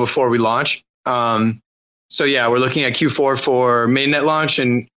ready to go before we launch. So yeah, we're looking at Q4 for mainnet launch,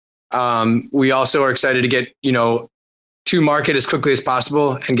 and we also are excited to get to market as quickly as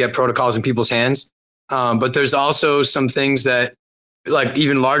possible and get protocols in people's hands. But there's also some things that, like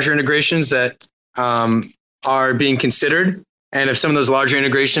even larger integrations that are being considered. And if some of those larger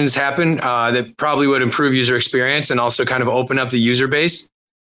integrations happen, that probably would improve user experience and also kind of open up the user base.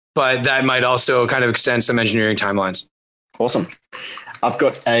 But that might also kind of extend some engineering timelines. Awesome. I've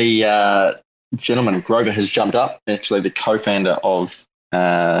got a gentleman, Grover, has jumped up, actually the co-founder of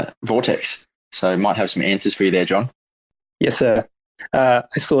Vortex. So might have some answers for you there, John. Yes, sir. I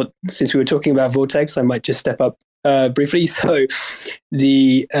thought since we were talking about Vortex, I might just step up briefly. So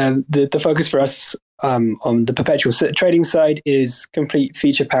the focus for us on the perpetual trading side is complete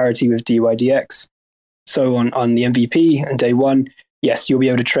feature parity with DYDX. So on the MVP and day one, yes, you'll be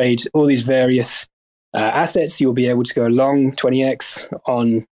able to trade all these various assets. You'll be able to go long 20x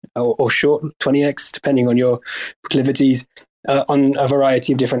on or short 20x, depending on your proclivities, on a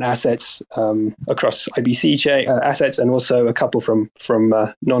variety of different assets across IBC assets, and also a couple from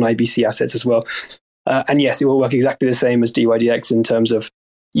non-IBC assets as well. And yes, it will work exactly the same as DYDX in terms of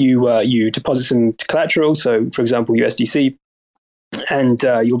you deposit some collateral, so for example USDC, and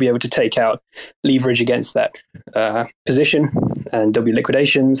you'll be able to take out leverage against that position, and there'll be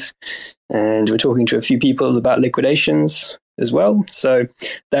liquidations, and we're talking to a few people about liquidations as well. So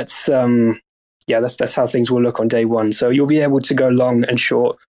that's yeah, that's how things will look on day one. So you'll be able to go long and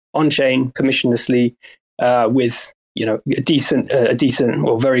short on chain permissionlessly with a decent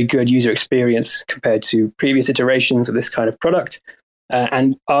or very good user experience compared to previous iterations of this kind of product.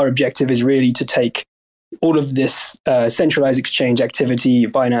 And our objective is really to take all of this centralized exchange activity,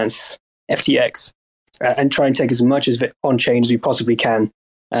 Binance, FTX, and try and take as much of it on chain as we possibly can.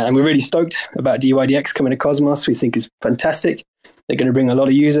 And we're really stoked about DYDX coming to Cosmos. We think is fantastic. They're going to bring a lot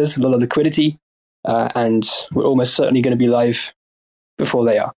of users, a lot of liquidity, and we're almost certainly going to be live before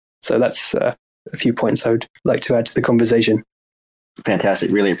they are. So that's a few points I would like to add to the conversation.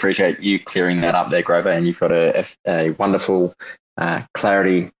 Fantastic. Really appreciate you clearing that up there, Grover. And you've got a wonderful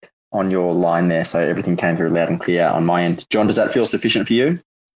clarity on your line there. So everything came through loud and clear on my end. John, does that feel sufficient for you?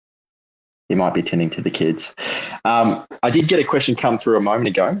 You might be tending to the kids. I did get a question come through a moment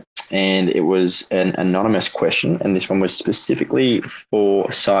ago, and it was an anonymous question. And this one was specifically for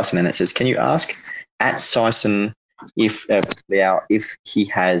Sison. And it says, can you ask at Sison if he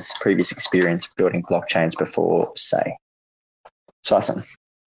has previous experience building blockchains before, say? Sison.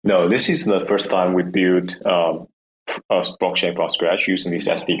 No, this is the first time we built a blockchain from scratch using this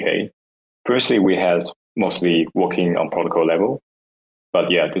SDK. Previously, we had mostly working on protocol level. But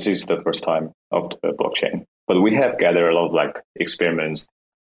yeah, this is the first time of the blockchain. But we have gathered a lot of experiments,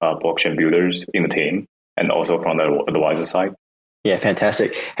 blockchain builders in the team, and also from the advisor side. Yeah,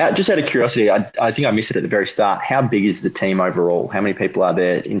 fantastic. Just out of curiosity, I think I missed it at the very start. How big is the team overall? How many people are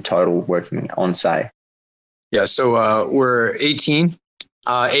there in total working on Say? Yeah, so we're 18,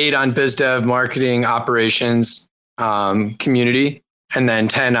 8 on biz dev, marketing, operations, community, and then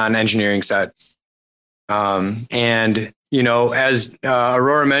 10 on engineering side. And as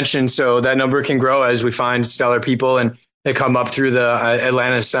Aurora mentioned, so that number can grow as we find stellar people and they come up through the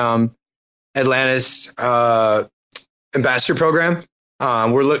Atlantis ambassador program.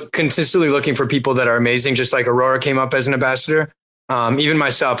 We're consistently looking for people that are amazing, just like Aurora came up as an ambassador. Even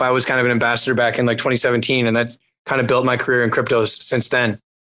myself, I was kind of an ambassador back in 2017, and that's kind of built my career in crypto since then.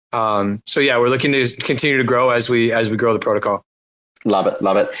 So yeah, we're looking to continue to grow as we grow the protocol. Love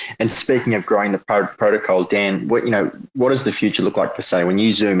it. And speaking of growing the protocol, Dan, what does the future look like for Say? When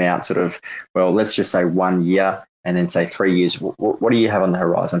you zoom out let's just say 1 year and then say 3 years, what do you have on the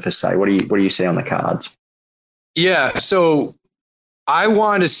horizon for Say? What do you see on the cards? Yeah, so I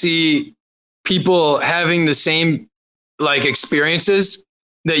want to see people having the same experiences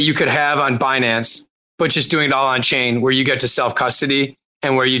that you could have on Binance, but just doing it all on chain, where you get to self-custody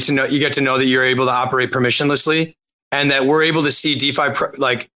and where you get to know that you're able to operate permissionlessly. And that we're able to see DeFi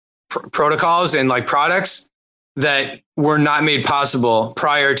protocols and products that were not made possible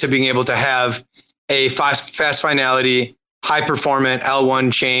prior to being able to have a fast finality, high performant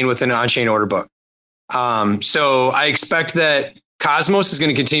L1 chain with an on-chain order book. So I expect that Cosmos is going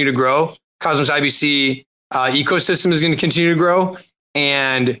to continue to grow. Cosmos IBC ecosystem is going to continue to grow.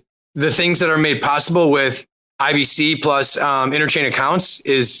 And the things that are made possible with IBC plus interchain accounts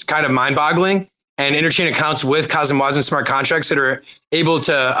is kind of mind-boggling. And interchain accounts with Cosmos smart contracts that are able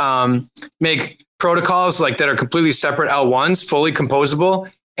to make protocols that are completely separate L1s, fully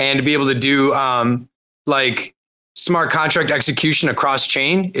composable, and to be able to do smart contract execution across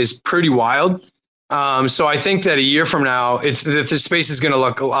chain is pretty wild. So I think that a year from now, the space is going to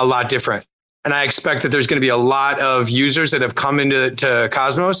look a lot different. And I expect that there's going to be a lot of users that have come into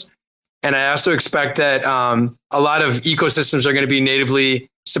Cosmos. And I also expect that a lot of ecosystems are going to be natively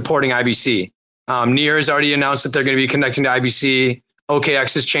supporting IBC. Near has already announced that they're going to be connecting to IBC.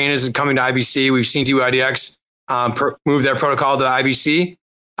 OKX's chain is coming to IBC. We've seen DYDX move their protocol to IBC.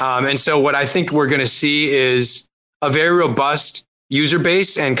 And so what I think we're going to see is a very robust user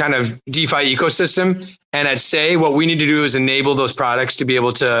base and kind of DeFi ecosystem. And at Say, what we need to do is enable those products to be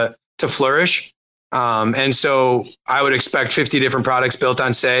able to flourish. And so I would expect 50 different products built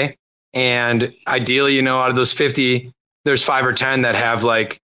on Say. And ideally, out of those 50, there's 5 or 10 that have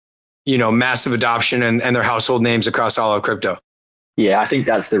massive adoption and their household names across all of crypto. Yeah, I think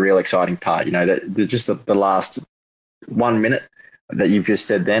that's the real exciting part. Just the last 1 minute that you've just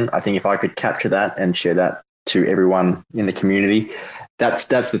said then, I think if I could capture that and share that to everyone in the community, that's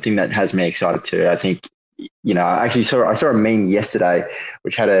the thing that has me excited too. I think, I saw a meme yesterday,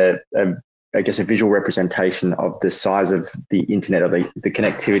 which had a visual representation of the size of the internet, or the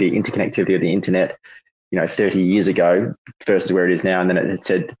interconnectivity of the internet, 30 years ago versus where it is now. And then it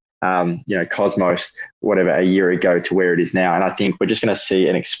said, Cosmos, whatever, a year ago to where it is now. And I think we're just going to see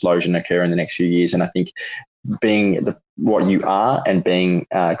an explosion occur in the next few years. And I think being what you are and being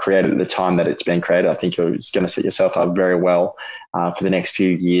created at the time that it's been created, I think you're going to set yourself up very well for the next few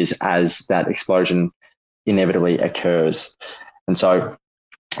years as that explosion inevitably occurs. And so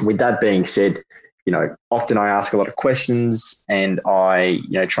With that being said, often I ask a lot of questions and I,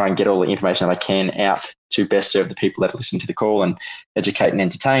 try and get all the information that I can out to best serve the people that listen to the call and educate and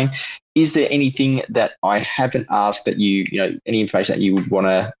entertain. Is there anything that I haven't asked that any information that you would want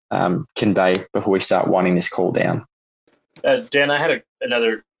to convey before we start winding this call down? Dan, I had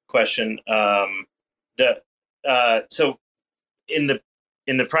another question. So in the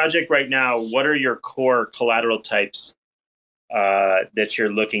project right now, what are your core collateral types that you're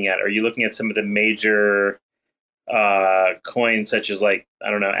looking at? Are you looking at some of the major coins, such as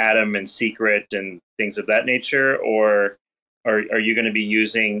Atom and Secret and things of that nature, or are you going to be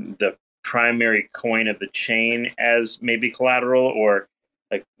using the primary coin of the chain as maybe collateral, or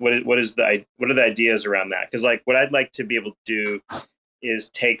what are the ideas around that? Because what I'd like to be able to do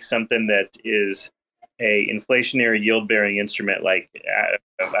is take something that is a inflationary yield bearing instrument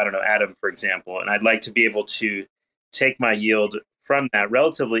Atom, for example, and I'd like to be able to take my yield from that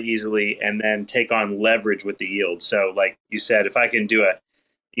relatively easily and then take on leverage with the yield. So like you said, if I can do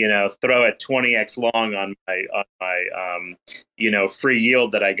throw a 20x long on my free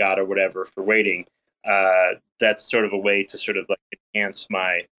yield that I got or whatever for waiting, that's sort of a way to sort of enhance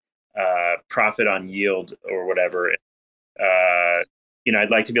my profit on yield or whatever. I'd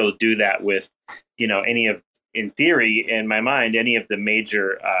like to be able to do that with, in theory, in my mind, any of the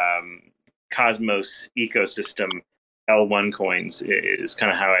major Cosmos ecosystem L1 coins is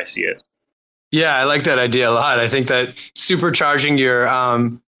kind of how I see it. Yeah, I like that idea a lot. I think that supercharging your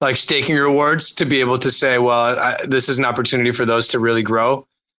staking rewards to be able to say, well, this is an opportunity for those to really grow.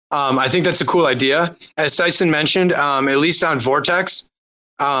 I think that's a cool idea. As Tyson mentioned, at least on Vortex,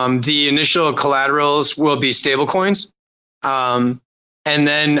 the initial collaterals will be stable coins. And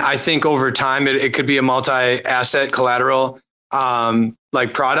then I think over time, it could be a multi-asset collateral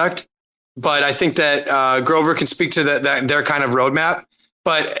product. But I think that Grover can speak to their kind of roadmap.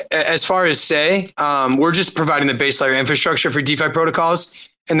 But as far as we're just providing the base layer infrastructure for DeFi protocols,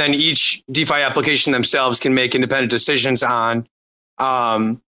 and then each DeFi application themselves can make independent decisions on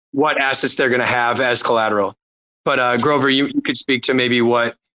what assets they're going to have as collateral. But Grover, you could speak to maybe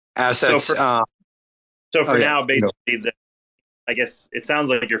what assets. So for now, basically, I guess it sounds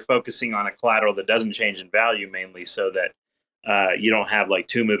like you're focusing on a collateral that doesn't change in value mainly, so that you don't have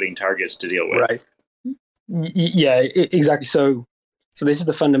two moving targets to deal with. Right. Yeah, exactly. So this is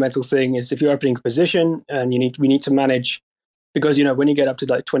the fundamental thing: is if you're opening a position and we need to manage, because when you get up to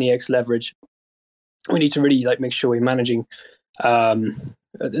 20x leverage, we need to really make sure we're managing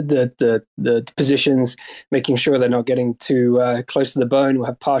the positions, making sure they're not getting too close to the bone. We'll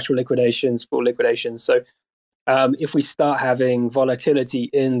have partial liquidations, full liquidations. So if we start having volatility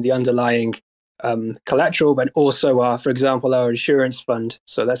in the underlying collateral, but also for example, our insurance fund.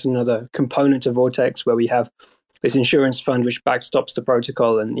 So that's another component of Vortex where we have this insurance fund which backstops the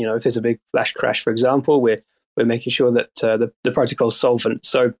protocol. And if there's a big flash crash, for example, we're making sure that the protocol's solvent.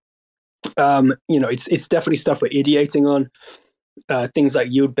 So it's definitely stuff we're ideating on. Things like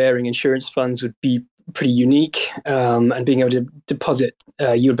yield-bearing insurance funds would be pretty unique, and being able to deposit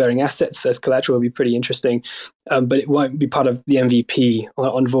yield-bearing assets as collateral would be pretty interesting. But it won't be part of the MVP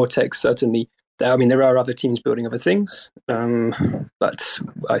on Vortex, certainly. I mean, there are other teams building other things, but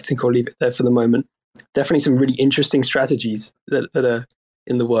I think I'll leave it there for the moment. Definitely some really interesting strategies that are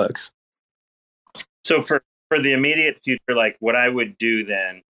in the works. So for the immediate future, what I would do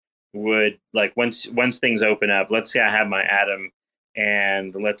then would once things open up, let's say I have my Atom,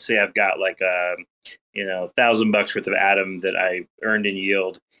 and let's say I've got $1,000 worth of Atom that I earned in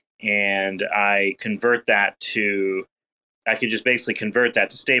yield, and I could just basically convert that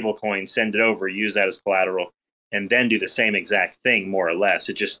to stable coin, send it over, use that as collateral, and then do the same exact thing, more or less.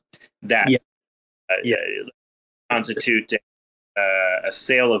 It just constitute a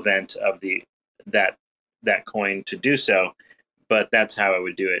sale event of that coin to do so. But that's how I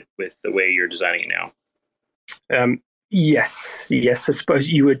would do it with the way you're designing it now. Yes. I suppose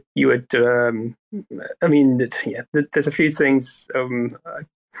you would. I mean, there's a few things I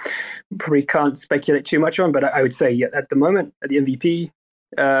probably can't speculate too much on, but I would say at the moment, at the MVP,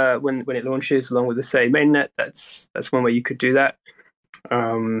 when it launches, along with the mainnet, that's one way you could do that.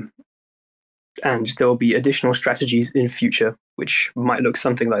 And there will be additional strategies in future which might look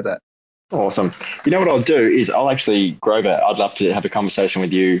something like that. Awesome. You know what I'll do is Grover, I'd love to have a conversation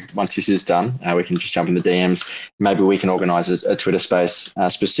with you once this is done. We can just jump in the DMs. Maybe we can organize a Twitter space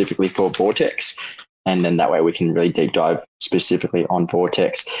specifically for Vortex. And then that way we can really deep dive specifically on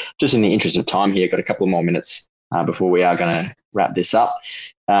Vortex. Just in the interest of time here, got a couple of more minutes before we are going to wrap this up.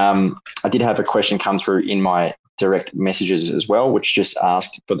 I did have a question come through in my direct messages as well, which just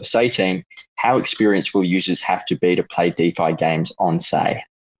asked for the Say team, how experienced will users have to be to play DeFi games on Say?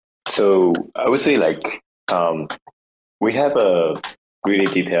 So I would say we have a really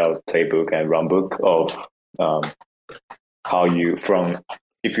detailed playbook and runbook of how you from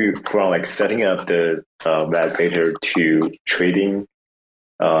like setting up the validator to trading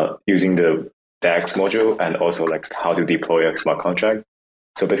using the DEX module, and also like how to deploy a smart contract.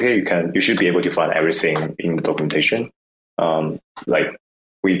 So basically you should be able to find everything in the documentation. Like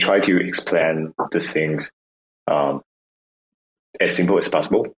we try to explain the things as simple as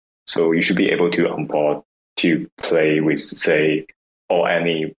possible. So you should be able to onboard to play with, say, or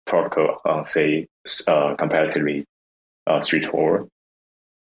any protocol, comparatively straightforward.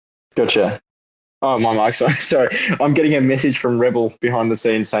 Gotcha. Oh, my mic. Sorry. I'm getting a message from Rebel behind the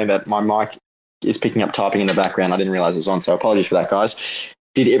scenes saying that my mic is picking up typing in the background. I didn't realize it was on, so apologies for that, guys.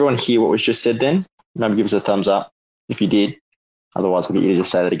 Did everyone hear what was just said then? Maybe give us a thumbs up if you did. Otherwise, we'll get you to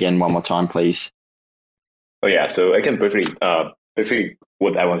just say that again one more time, please. Oh yeah, so I can briefly, basically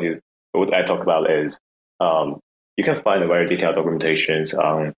what I talk about is you can find a very detailed documentations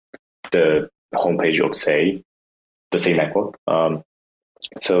on the homepage of the Say network.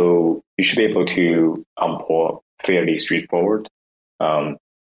 So you should be able to onboard fairly straightforward,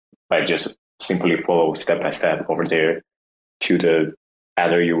 like just simply follow step by step over there to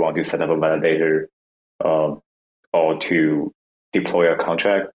either you want to set up a validator, or to deploy a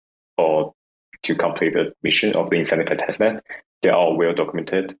contract, or to complete the mission of the incentive testnet. They're all well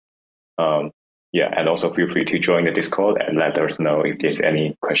documented. And also feel free to join the Discord and let us know if there's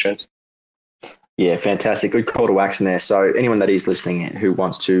any questions. Yeah, fantastic. Good call to action there. So anyone that is listening who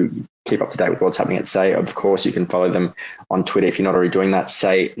wants to keep up to date with what's happening at Say, of course, you can follow them on Twitter if you're not already doing that.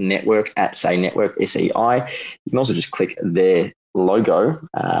 Say Network at Say Network, SEI. You can also just click their logo,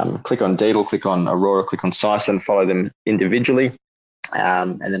 click on Deedle, click on Aurora, click on Sison, follow them individually.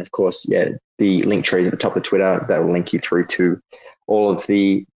 And then, of course, the link trees at the top of Twitter that will link you through to all of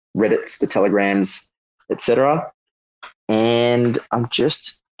the Reddits, the Telegrams, etc. And I'm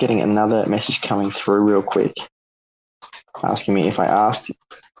just getting another message coming through real quick, asking me if I asked.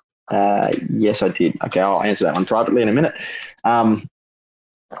 Yes, I did. Okay, I'll answer that one privately in a minute.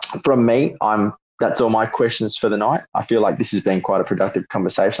 From me, that's all my questions for the night. I feel like this has been quite a productive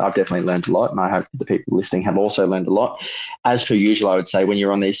conversation. I've definitely learned a lot, and I hope the people listening have also learned a lot. As per usual, I would say when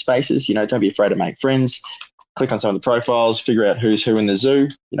you're on these spaces, don't be afraid to make friends. Click on some of the profiles, figure out who's who in the zoo,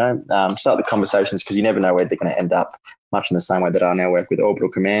 start the conversations, because you never know where they're going to end up, much in the same way that I now work with Orbital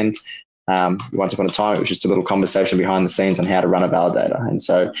Command. Once upon a time, it was just a little conversation behind the scenes on how to run a validator. And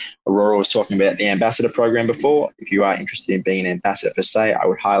so Aurora was talking about the ambassador program before. If you are interested in being an ambassador for Say, I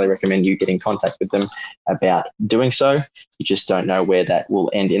would highly recommend you get in contact with them about doing so. You just don't know where that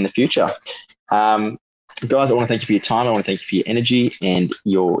will end in the future. Guys, I want to thank you for your time. I want to thank you for your energy and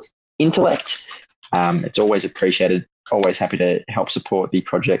your intellect. It's always appreciated. Always happy to help support the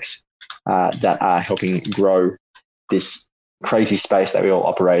projects that are helping grow this crazy space that we all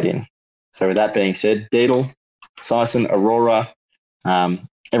operate in. So with that being said, Deedle, Sison, Aurora,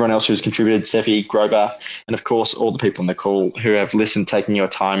 everyone else who's contributed, Sephi, Grover, and of course, all the people on the call who have listened, taking your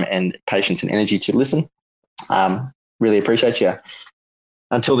time and patience and energy to listen. Really appreciate you.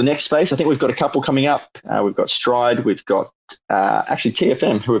 Until the next space, I think we've got a couple coming up. We've got Stride. We've got actually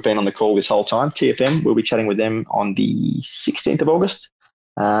TFM, who have been on the call this whole time. TFM, we'll be chatting with them on the 16th of August.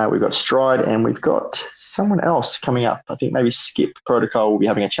 We've got Stride, and we've got someone else coming up. I think maybe Skip Protocol. We'll be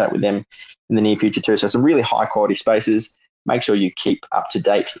having a chat with them in the near future too. So some really high quality spaces. Make sure you keep up to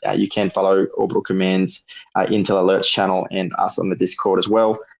date. You can follow Orbital Command's Intel Alerts channel and us on the Discord as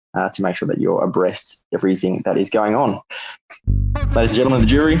well to make sure that you're abreast of everything that is going on. Ladies and gentlemen of the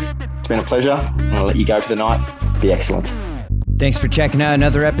jury, it's been a pleasure. I'm going to let you go for the night. Be excellent. Thanks for checking out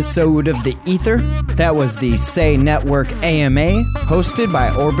another episode of The Ether. That was the Say Network AMA, hosted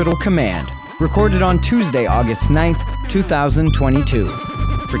by Orbital Command. Recorded on Tuesday, August 9th, 2022.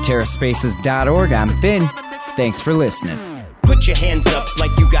 For TerraSpaces.org, I'm Finn. Thanks for listening. Put your hands up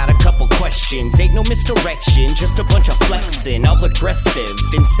like you got a couple questions. Ain't no misdirection, just a bunch of flexing. All aggressive,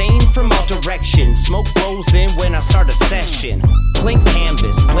 insane from all directions. Smoke rolls in when I start a session. Blank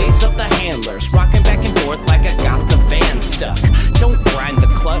canvas, blaze up the handlers. Rocking back and forth like I got the van stuck. Don't grind the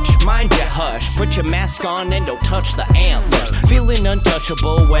clutch, mind your hush. Put your mask on and don't touch the antlers. Feeling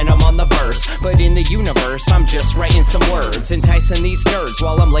untouchable when I'm on the verse. But in the universe, I'm just writing some words. Enticing these nerds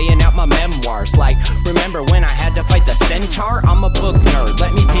while I'm laying out my memoirs. Like, remember when I had to fight the centaur? I'm a book nerd,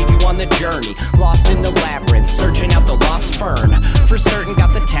 let me take you on the journey. Lost in the labyrinth, searching out the lost fern. For certain,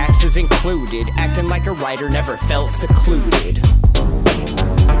 got the taxes included. Acting like a writer, never felt secluded.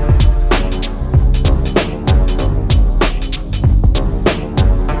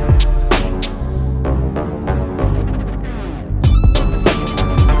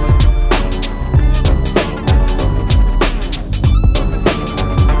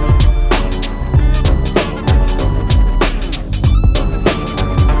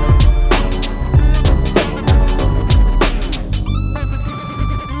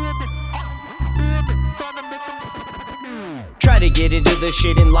 get into the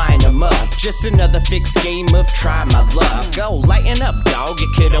shit and line 'em up. Just another fixed game of try my luck. Go, lighten up, dog, it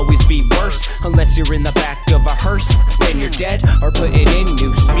could always be worse. Unless you're in the back of a hearse, then you're dead, or put it in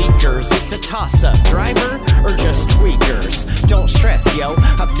new speakers. It's a toss-up, driver or just tweakers. Don't stress, yo,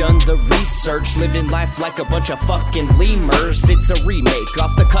 I've done the research. Living life like a bunch of fucking lemurs. It's a remake,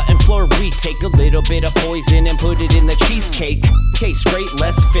 off the cutting floor we take a little bit of poison and put it in the cheesecake. Tastes great,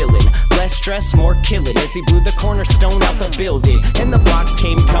 less filling, less stress, more killing. As he blew the cornerstone out the building, and the blocks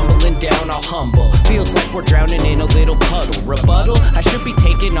came tumbling down all humble. Feels like we're drowning in a little puddle. Rebuttal, I should be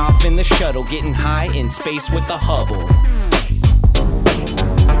taking off in the shuttle, getting high in space with the Hubble.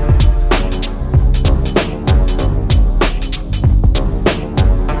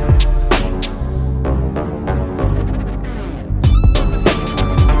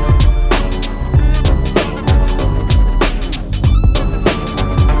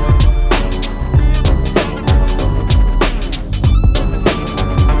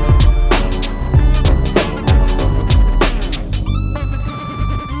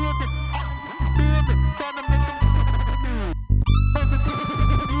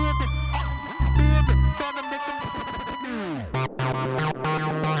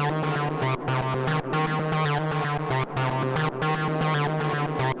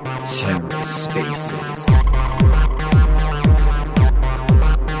 TerraSpaces.